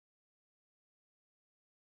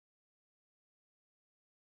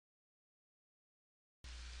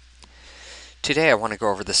Today I want to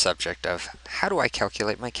go over the subject of how do I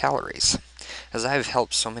calculate my calories? As I have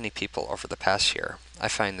helped so many people over the past year, I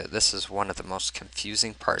find that this is one of the most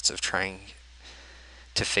confusing parts of trying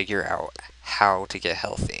to figure out how to get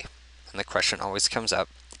healthy. And the question always comes up,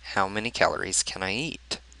 how many calories can I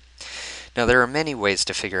eat? Now there are many ways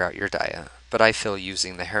to figure out your diet, but I feel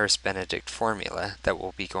using the Harris-Benedict formula that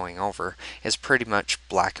we'll be going over is pretty much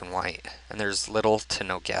black and white, and there's little to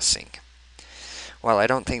no guessing. While I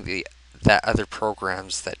don't think that other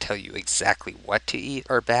programs that tell you exactly what to eat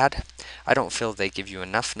are bad, I don't feel they give you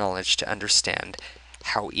enough knowledge to understand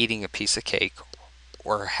how eating a piece of cake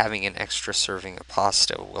or having an extra serving of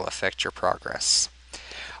pasta will affect your progress.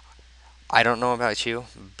 I don't know about you,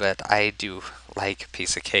 but I do like a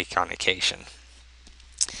piece of cake on occasion.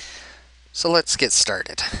 So let's get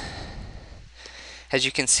started. As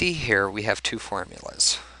you can see here, we have two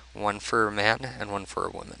formulas, one for a man and one for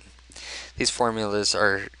a woman. These formulas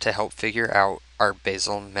are to help figure out our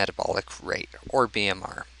basal metabolic rate, or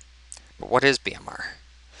BMR. But what is BMR?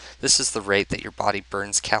 This is the rate that your body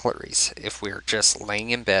burns calories if we are just laying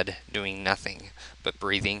in bed doing nothing but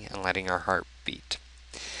breathing and letting our heart beat.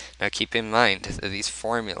 Now keep in mind that these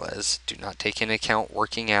formulas do not take into account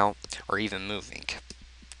working out or even moving.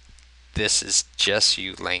 This is just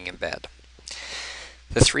you laying in bed.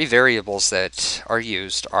 The three variables that are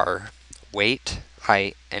used are weight,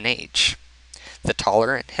 height, and age. The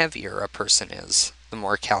taller and heavier a person is, the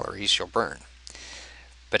more calories you'll burn.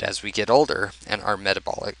 But as we get older and our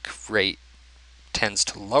metabolic rate tends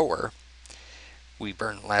to lower, we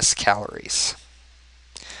burn less calories.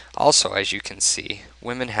 Also, as you can see,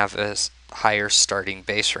 women have a higher starting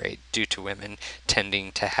base rate due to women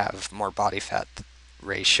tending to have more body fat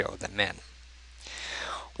ratio than men.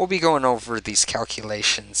 We'll be going over these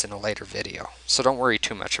calculations in a later video, so don't worry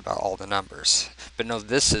too much about all the numbers. But know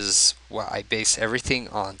this is what I base everything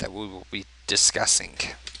on that we will be discussing.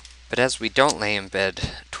 But as we don't lay in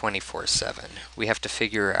bed 24/7, we have to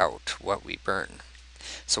figure out what we burn.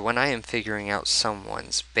 So when I am figuring out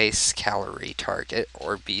someone's base calorie target,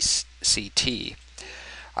 or BCT,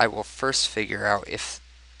 I will first figure out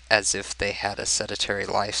as if they had a sedentary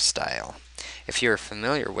lifestyle. If you are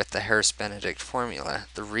familiar with the Harris-Benedict formula,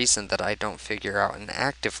 the reason that I don't figure out an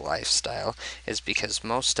active lifestyle is because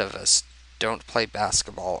most of us don't play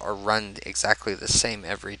basketball or run exactly the same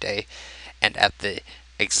every day and at the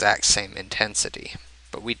exact same intensity.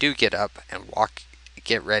 But we do get up and walk,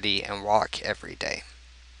 get ready and walk every day.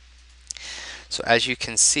 So as you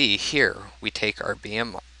can see here, we take our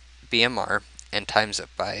BMR and times it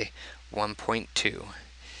by 1.2,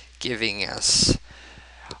 giving us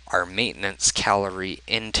our maintenance calorie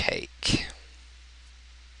intake.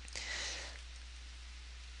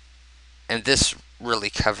 And this really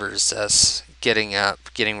covers us getting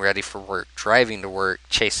up, getting ready for work, driving to work,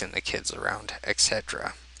 chasing the kids around,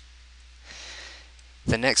 etc.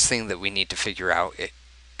 The next thing that we need to figure out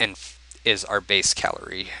is our base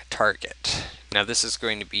calorie target. Now this is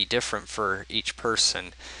going to be different for each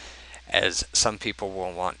person, as some people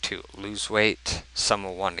will want to lose weight, some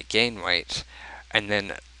will want to gain weight, and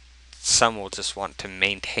then some will just want to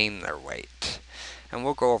maintain their weight. And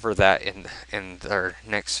we'll go over that in our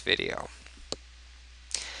next video.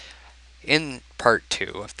 In part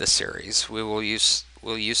 2 of the series, we'll use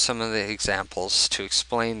some of the examples to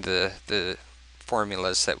explain the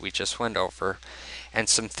formulas that we just went over, and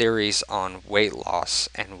some theories on weight loss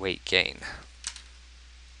and weight gain.